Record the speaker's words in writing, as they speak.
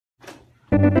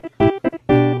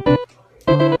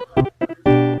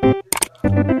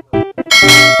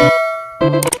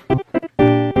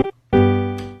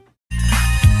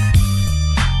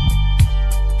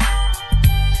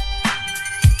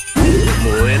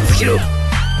しろ。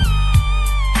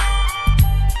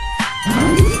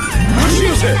足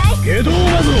寄せ下道魔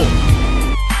像。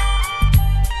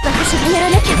私がやら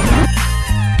なきゃ。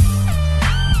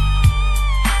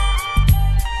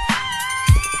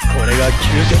これが究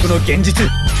極の現実。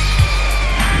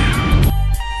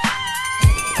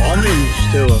雨に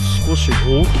しては少し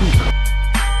大きいか。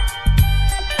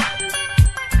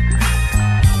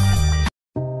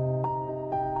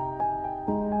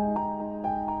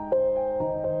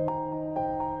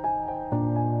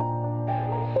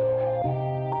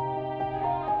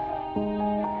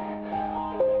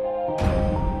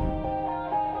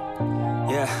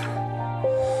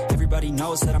Everybody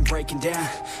knows that I'm breaking down.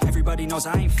 Everybody knows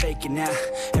I ain't faking now.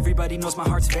 Everybody knows my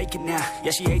heart's vacant now.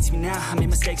 Yeah, she hates me now. I made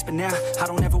mistakes, but now I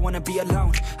don't ever wanna be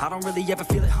alone. I don't really ever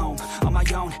feel at home. On my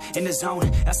own, in the zone.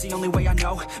 That's the only way I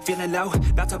know. Feeling low,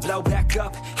 about to blow back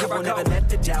up. Here I won't ever let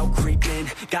the doubt creep in.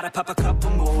 Gotta pop a couple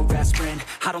more aspirin.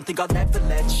 I don't think I'll ever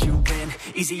let you in.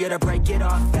 Easier to break it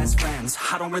off as friends.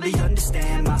 I don't really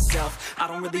understand myself. I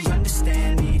don't really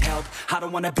understand, need help. I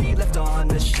don't wanna be left on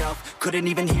the shelf. Couldn't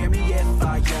even hear me if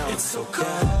I yelled. It's so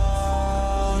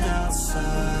cold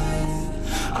outside.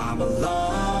 I'm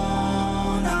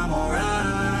alone, I'm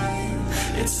alright.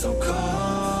 It's so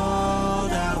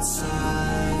cold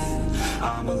outside.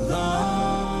 I'm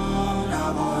alone,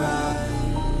 I'm alright.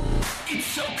 It's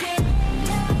so cold.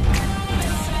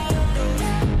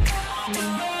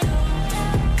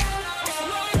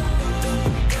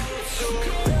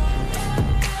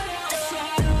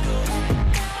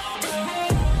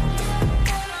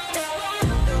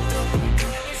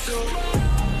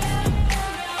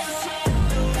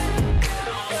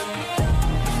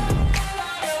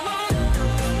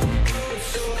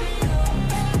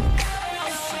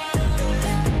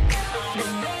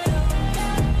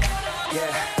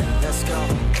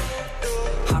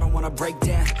 Break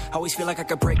down, always feel like I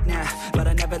could break now, but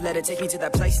I never let it take me to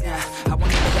that place now. I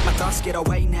won't ever let my thoughts get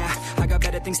away now. I got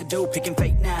better things to do, picking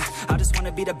fate now. I just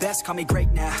wanna be the best, call me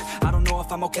great now. I don't know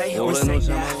if I'm okay or insane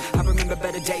now. I remember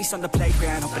better days on the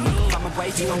playground. Hoping I can find my way,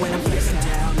 even when I'm feeling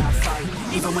down. I fight,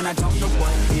 even when I don't know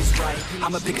what is right.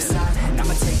 I'ma pick a side, and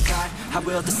I'ma take pride. I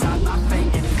will decide my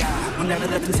fate and die. Will never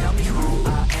let them tell me who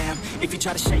I am. If you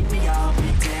try to shake me, I'll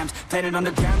be damned. Planet on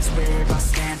the ground is where I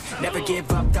stand. Never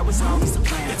give up, that was always the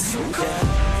plan. It's so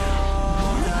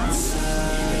cold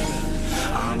outside.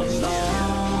 I'm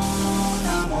alone,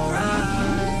 I'm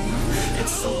alright.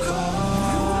 It's so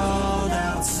cold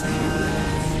outside.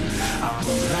 I'm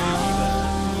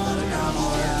alone, I'm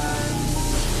alright.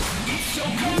 It's so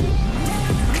cold.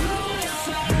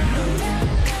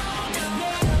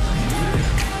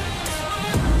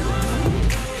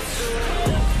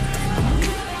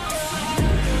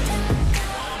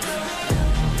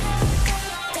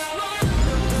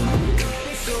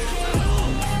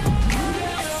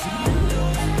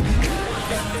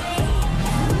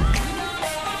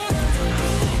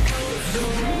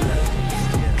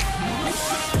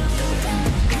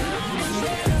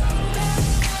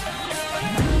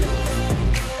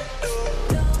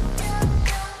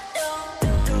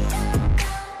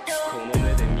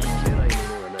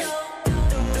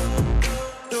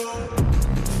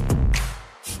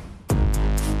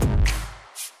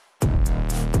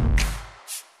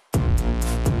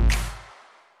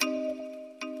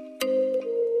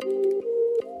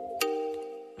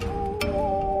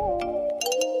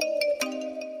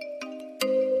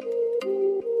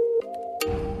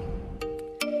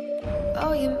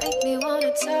 Oh, you make me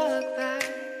wanna talk back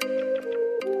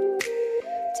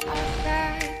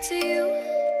to you.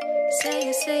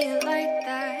 Say it like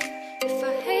that. If I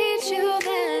hate you,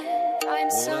 then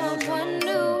find someone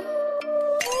new.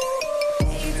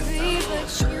 Baby, but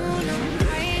you know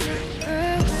I never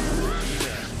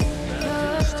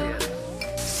will.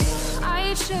 So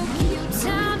I choke you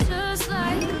down just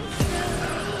like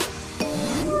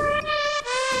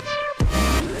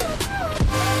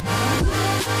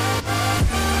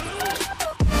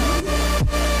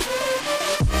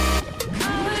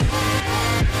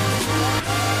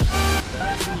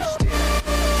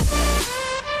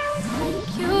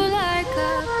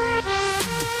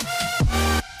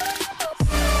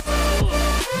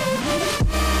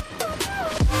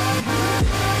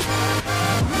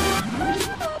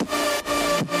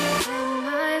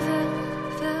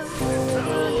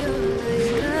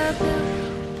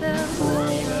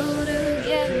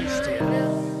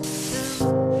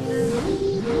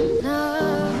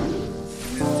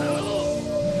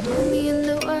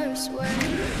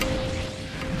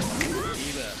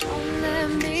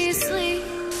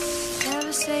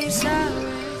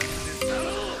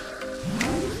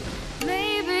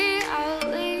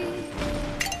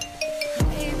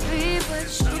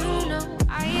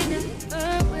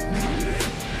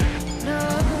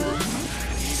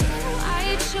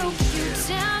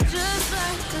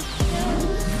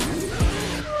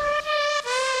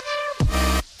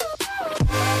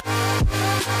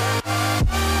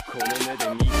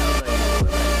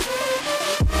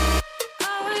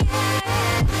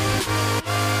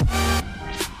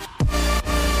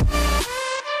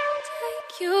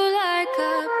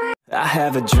I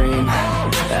have a dream,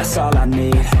 that's all I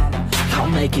need. I'll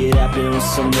make it happen with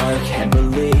some work and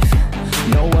belief.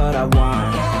 Know what I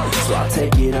want, so I'll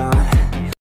take it on.